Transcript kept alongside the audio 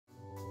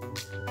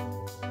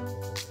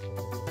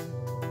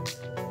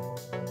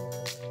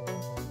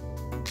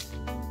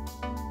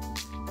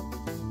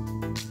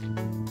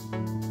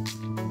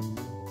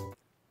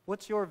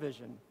What's your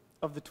vision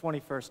of the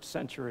 21st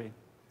century?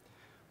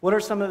 What are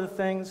some of the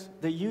things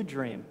that you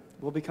dream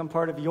will become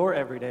part of your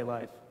everyday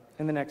life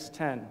in the next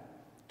 10,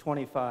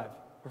 25,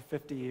 or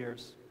 50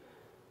 years?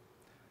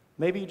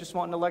 Maybe you just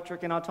want an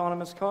electric and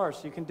autonomous car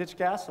so you can ditch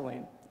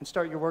gasoline and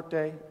start your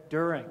workday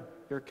during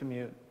your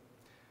commute.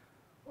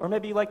 Or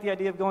maybe you like the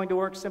idea of going to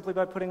work simply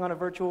by putting on a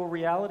virtual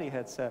reality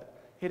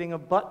headset, hitting a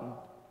button,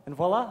 and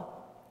voila,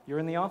 you're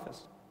in the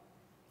office.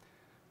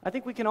 I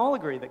think we can all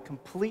agree that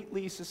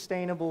completely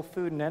sustainable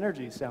food and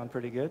energy sound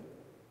pretty good.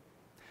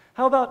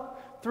 How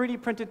about 3D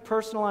printed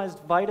personalized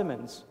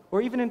vitamins or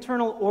even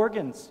internal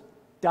organs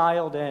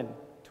dialed in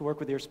to work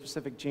with your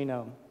specific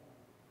genome?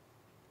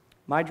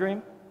 My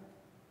dream?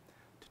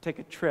 To take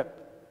a trip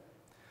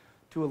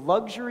to a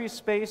luxury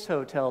space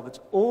hotel that's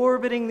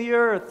orbiting the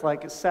Earth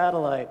like a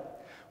satellite,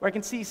 where I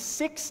can see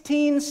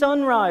 16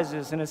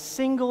 sunrises in a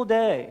single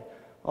day,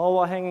 all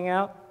while hanging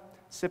out,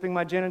 sipping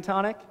my gin and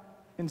tonic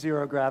in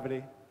zero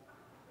gravity.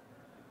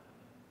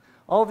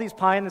 All of these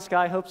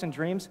pie-in-the-sky hopes and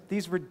dreams,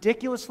 these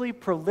ridiculously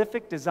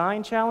prolific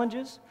design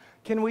challenges,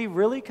 can we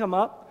really come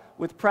up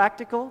with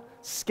practical,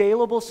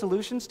 scalable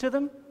solutions to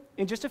them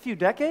in just a few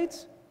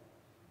decades?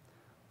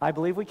 I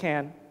believe we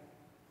can,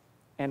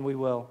 and we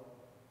will.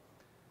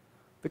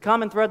 The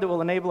common thread that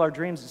will enable our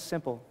dreams is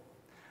simple: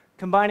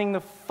 combining the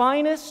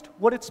finest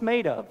what it's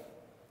made of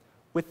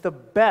with the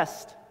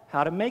best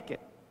how to make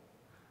it.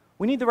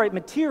 We need the right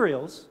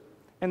materials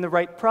and the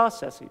right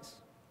processes.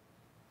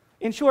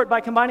 In short, by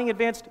combining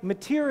advanced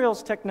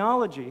materials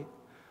technology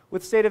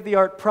with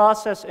state-of-the-art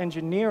process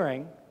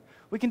engineering,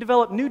 we can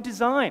develop new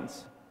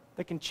designs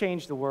that can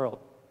change the world.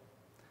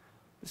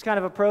 This kind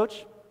of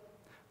approach,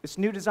 this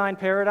new design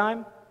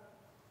paradigm,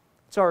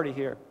 it's already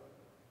here.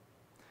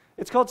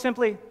 It's called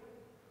simply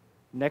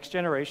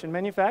next-generation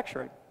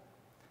manufacturing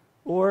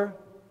or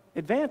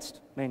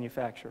advanced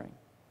manufacturing.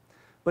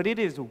 But it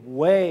is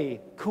way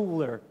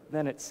cooler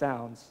than it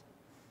sounds.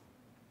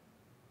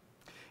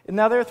 And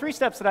now there are 3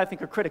 steps that I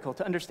think are critical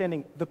to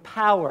understanding the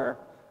power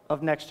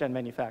of next-gen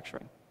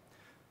manufacturing.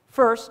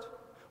 First,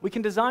 we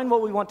can design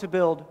what we want to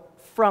build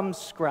from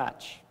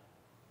scratch.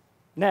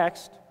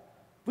 Next,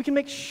 we can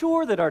make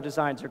sure that our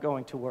designs are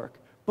going to work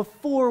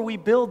before we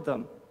build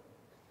them.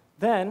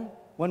 Then,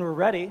 when we're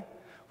ready,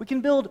 we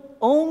can build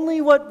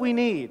only what we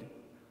need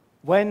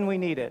when we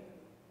need it.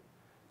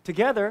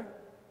 Together,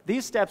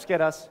 these steps get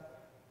us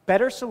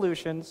better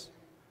solutions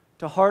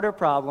to harder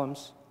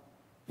problems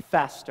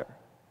faster.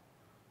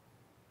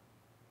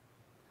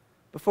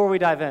 Before we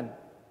dive in,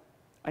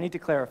 I need to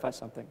clarify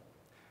something.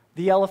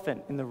 The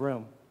elephant in the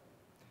room.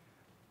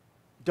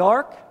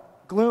 Dark,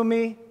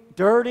 gloomy,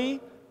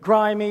 dirty,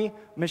 grimy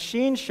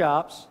machine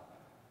shops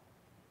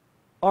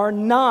are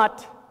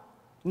not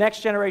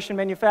next-generation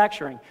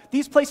manufacturing.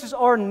 These places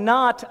are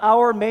not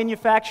our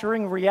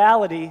manufacturing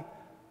reality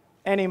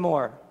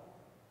anymore.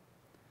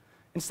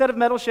 Instead of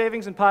metal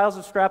shavings and piles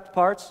of scrapped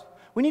parts,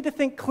 we need to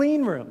think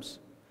clean rooms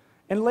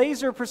and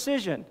laser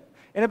precision,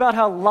 and about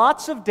how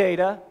lots of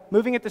data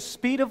moving at the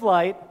speed of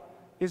light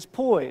is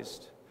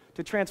poised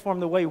to transform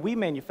the way we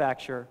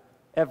manufacture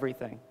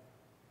everything.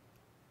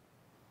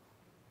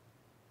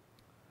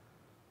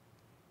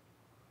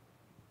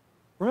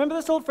 Remember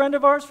this old friend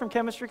of ours from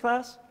chemistry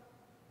class?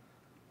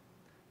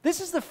 This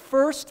is the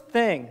first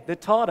thing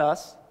that taught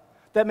us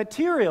that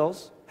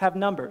materials have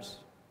numbers.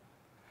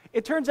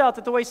 It turns out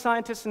that the way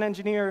scientists and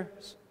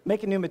engineers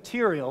make a new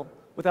material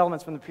with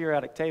elements from the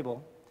periodic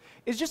table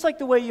is just like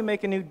the way you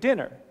make a new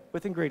dinner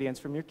with ingredients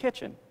from your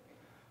kitchen.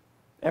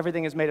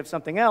 Everything is made of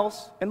something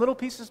else, and little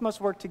pieces must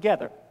work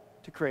together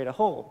to create a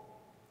whole.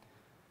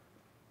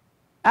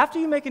 After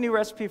you make a new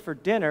recipe for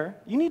dinner,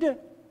 you need to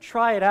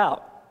try it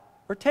out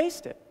or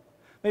taste it.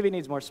 Maybe it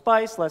needs more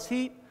spice, less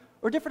heat,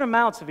 or different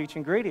amounts of each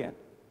ingredient.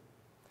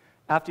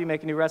 After you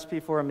make a new recipe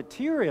for a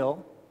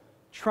material,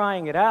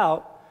 trying it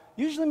out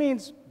usually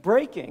means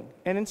breaking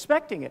and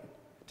inspecting it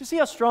to see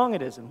how strong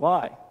it is and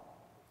why.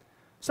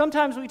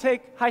 Sometimes we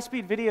take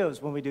high-speed videos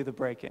when we do the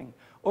breaking,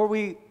 or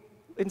we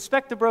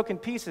inspect the broken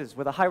pieces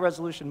with a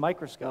high-resolution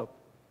microscope.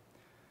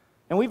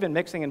 And we've been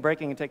mixing and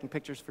breaking and taking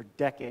pictures for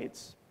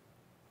decades.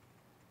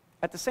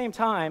 At the same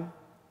time,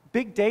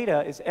 big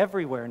data is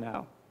everywhere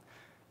now,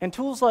 and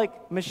tools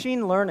like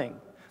machine learning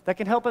that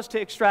can help us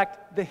to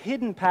extract the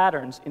hidden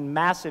patterns in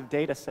massive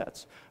data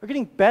sets are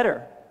getting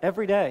better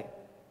every day.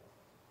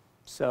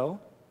 So,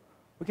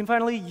 we can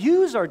finally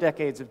use our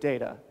decades of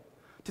data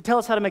to tell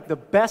us how to make the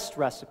best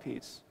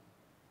recipes.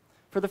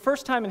 For the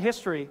first time in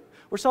history,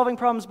 we're solving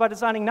problems by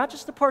designing not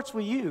just the parts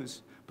we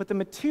use, but the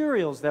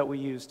materials that we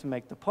use to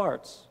make the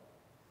parts.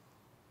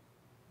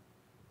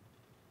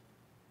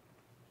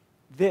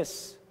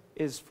 This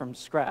is from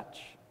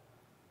scratch.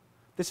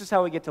 This is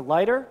how we get to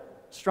lighter,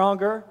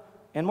 stronger,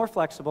 and more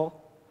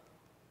flexible,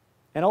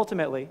 and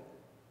ultimately,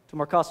 to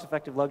more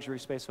cost-effective luxury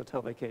space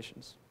hotel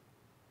vacations.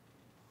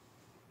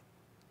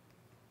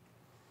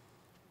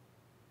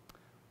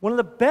 One of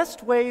the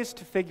best ways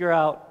to figure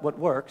out what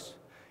works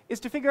is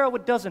to figure out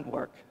what doesn't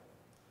work.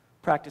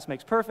 Practice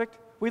makes perfect.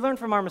 We learn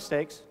from our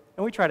mistakes,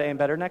 and we try to aim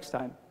better next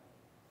time.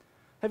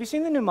 Have you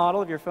seen the new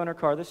model of your phone or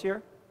car this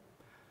year?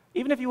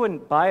 Even if you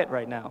wouldn't buy it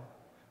right now,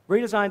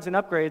 redesigns and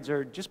upgrades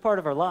are just part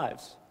of our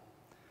lives.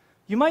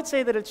 You might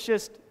say that it's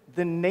just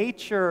the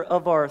nature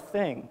of our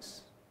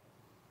things.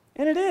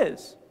 And it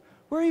is.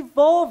 We're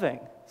evolving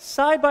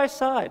side by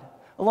side,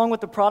 along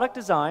with the product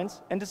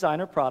designs and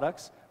designer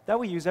products that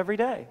we use every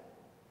day.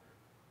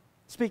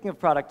 Speaking of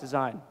product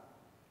design,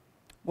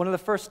 one of the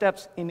first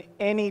steps in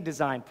any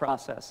design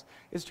process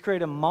is to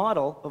create a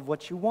model of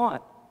what you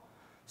want.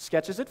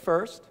 Sketches at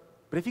first,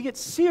 but if you get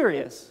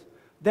serious,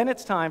 then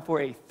it's time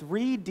for a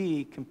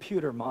 3D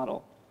computer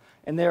model.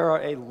 And there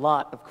are a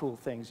lot of cool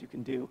things you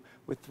can do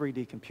with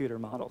 3D computer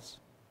models.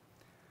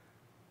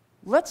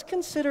 Let's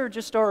consider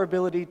just our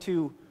ability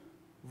to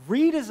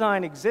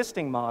redesign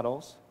existing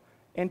models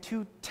and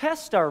to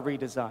test our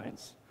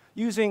redesigns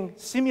using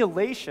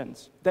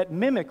simulations that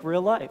mimic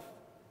real life.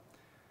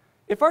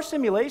 If our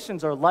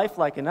simulations are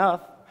lifelike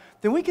enough,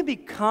 then we can be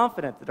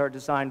confident that our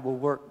design will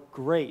work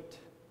great.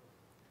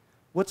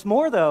 What's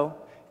more, though,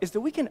 is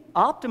that we can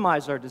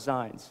optimize our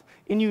designs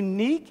in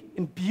unique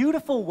and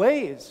beautiful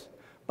ways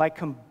by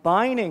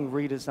combining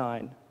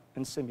redesign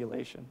and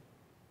simulation.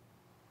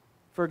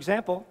 For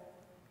example,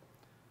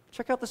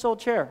 check out this old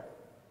chair.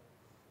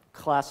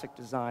 Classic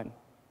design.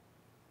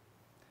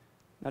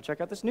 Now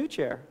check out this new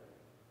chair.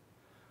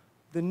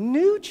 The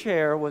new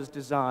chair was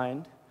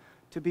designed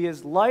to be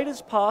as light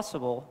as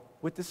possible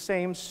with the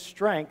same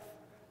strength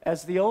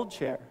as the old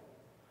chair.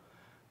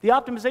 The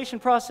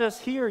optimization process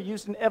here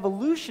used an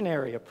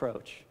evolutionary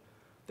approach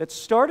that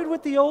started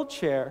with the old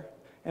chair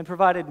and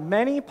provided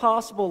many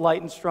possible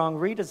light and strong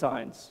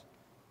redesigns.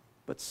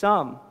 But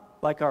some,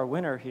 like our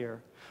winner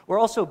here, were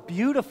also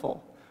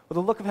beautiful with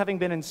a look of having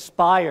been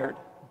inspired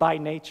by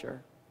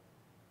nature.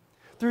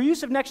 Through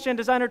use of next-gen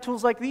designer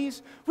tools like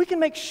these, we can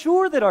make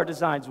sure that our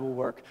designs will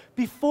work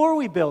before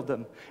we build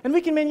them, and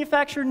we can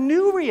manufacture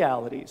new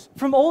realities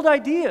from old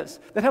ideas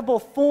that have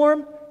both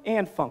form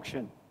and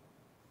function.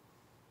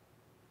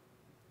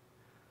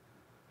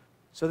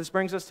 So this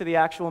brings us to the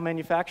actual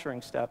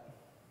manufacturing step.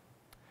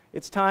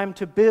 It's time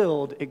to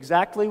build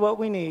exactly what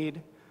we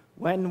need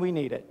when we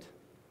need it.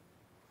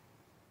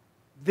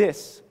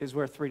 This is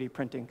where 3D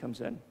printing comes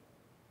in.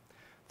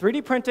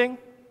 3D printing,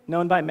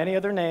 known by many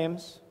other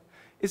names,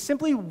 is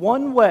simply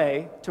one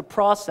way to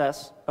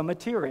process a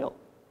material.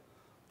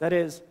 That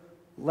is,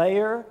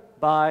 layer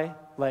by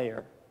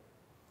layer.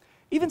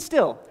 Even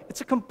still,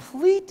 it's a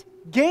complete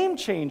game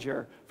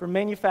changer for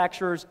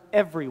manufacturers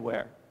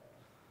everywhere.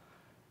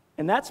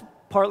 And that's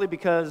partly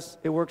because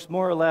it works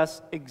more or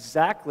less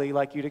exactly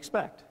like you'd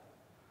expect.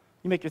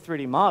 You make your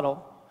 3D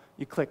model,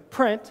 you click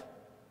print,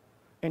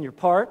 and your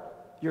part,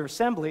 your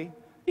assembly,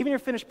 even your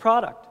finished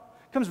product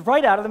comes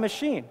right out of the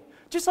machine,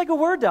 just like a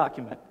Word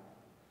document.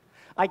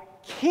 I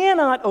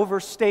cannot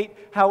overstate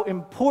how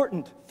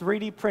important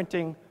 3D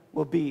printing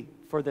will be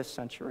for this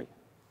century.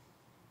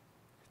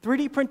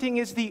 3D printing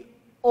is the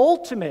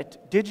ultimate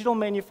digital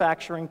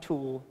manufacturing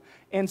tool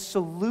and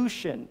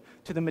solution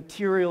to the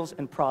materials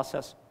and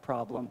process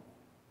problem.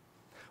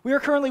 We are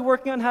currently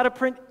working on how to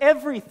print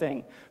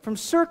everything from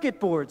circuit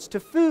boards to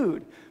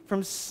food,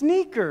 from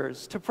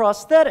sneakers to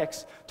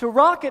prosthetics to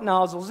rocket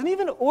nozzles and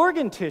even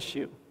organ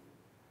tissue.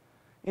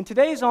 In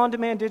today's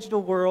on-demand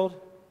digital world,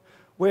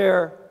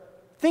 where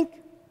think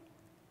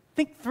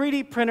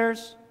 3D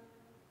printers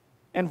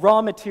and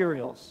raw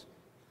materials,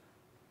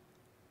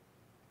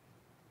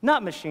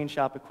 not machine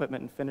shop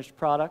equipment and finished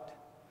product.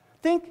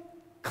 Think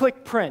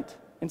click print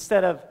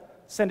instead of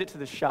send it to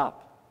the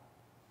shop.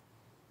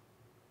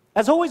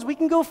 As always, we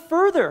can go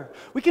further.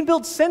 We can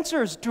build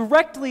sensors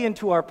directly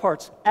into our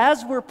parts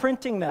as we're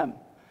printing them,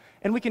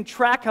 and we can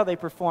track how they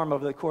perform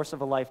over the course of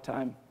a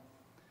lifetime.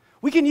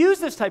 We can use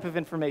this type of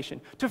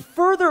information to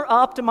further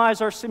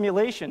optimize our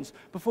simulations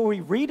before we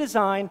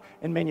redesign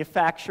and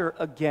manufacture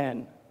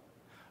again.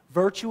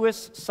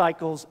 Virtuous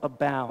cycles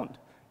abound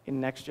in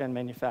next-gen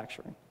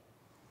manufacturing.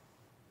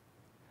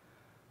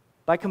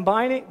 By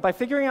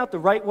figuring out the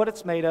right what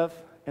it's made of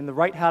and the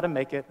right how to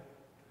make it,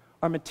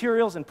 our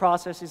materials and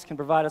processes can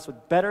provide us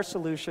with better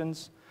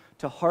solutions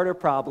to harder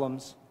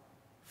problems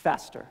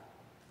faster.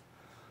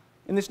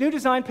 In this new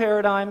design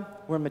paradigm,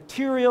 where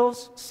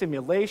materials,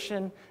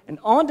 simulation, and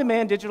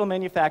on-demand digital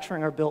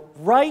manufacturing are built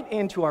right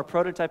into our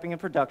prototyping and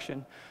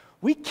production,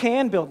 we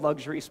can build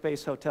luxury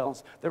space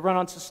hotels that run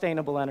on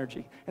sustainable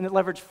energy and that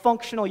leverage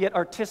functional yet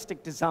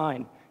artistic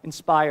design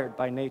inspired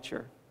by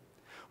nature.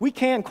 We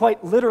can,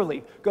 quite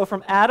literally, go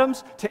from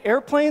atoms to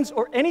airplanes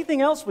or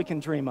anything else we can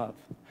dream of.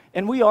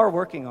 And we are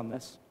working on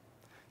this.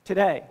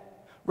 Today,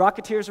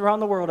 rocketeers around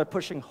the world are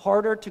pushing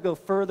harder to go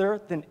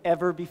further than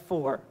ever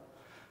before.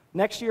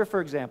 Next year, for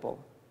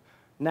example,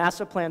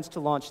 NASA plans to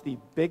launch the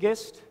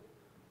biggest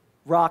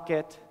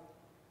rocket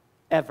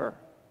ever.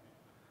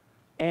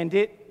 And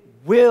it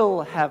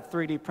will have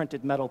 3D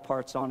printed metal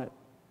parts on it.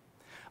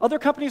 Other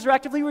companies are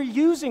actively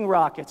reusing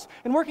rockets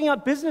and working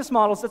out business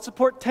models that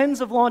support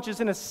tens of launches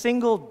in a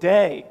single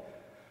day.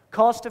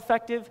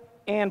 Cost-effective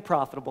and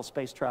profitable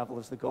space travel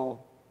is the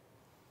goal.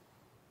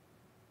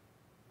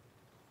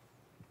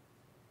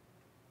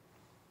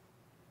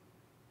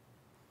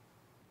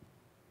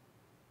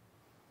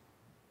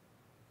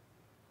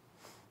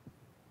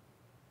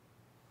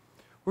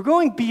 We're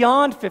going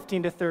beyond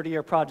 15 to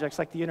 30-year projects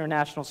like the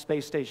International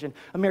Space Station,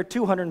 a mere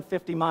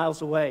 250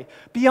 miles away,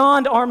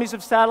 beyond armies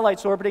of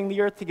satellites orbiting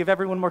the Earth to give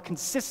everyone more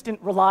consistent,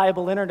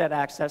 reliable internet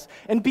access,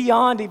 and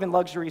beyond even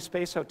luxury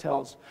space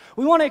hotels.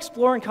 We want to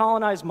explore and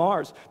colonize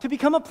Mars, to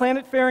become a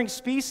planet-faring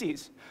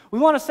species. We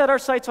want to set our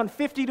sights on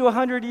 50 to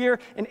 100-year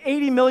and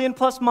 80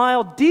 million-plus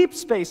mile deep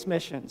space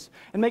missions,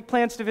 and make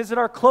plans to visit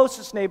our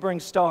closest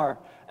neighboring star,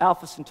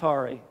 Alpha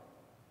Centauri.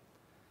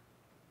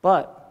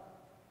 But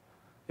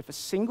if a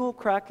single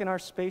crack in our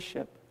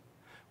spaceship,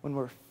 when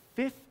we're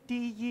 50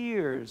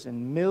 years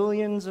and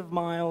millions of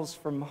miles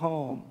from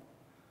home,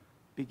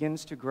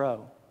 begins to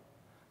grow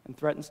and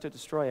threatens to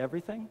destroy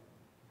everything,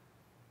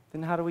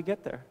 then how do we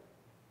get there?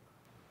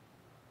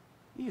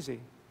 Easy.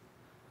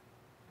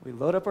 We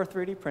load up our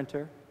 3D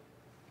printer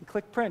and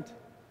click print.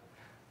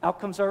 Out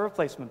comes our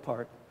replacement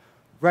part,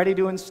 ready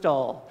to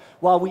install.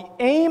 While we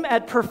aim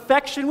at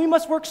perfection, we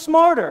must work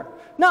smarter,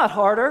 not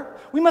harder.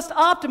 We must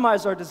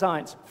optimize our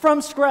designs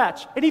from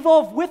scratch and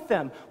evolve with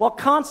them while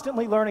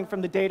constantly learning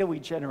from the data we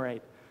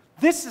generate.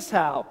 This is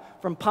how,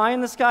 from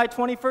pie-in-the-sky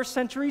 21st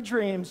century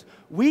dreams,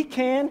 we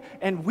can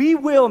and we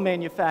will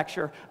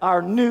manufacture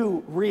our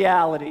new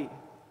reality.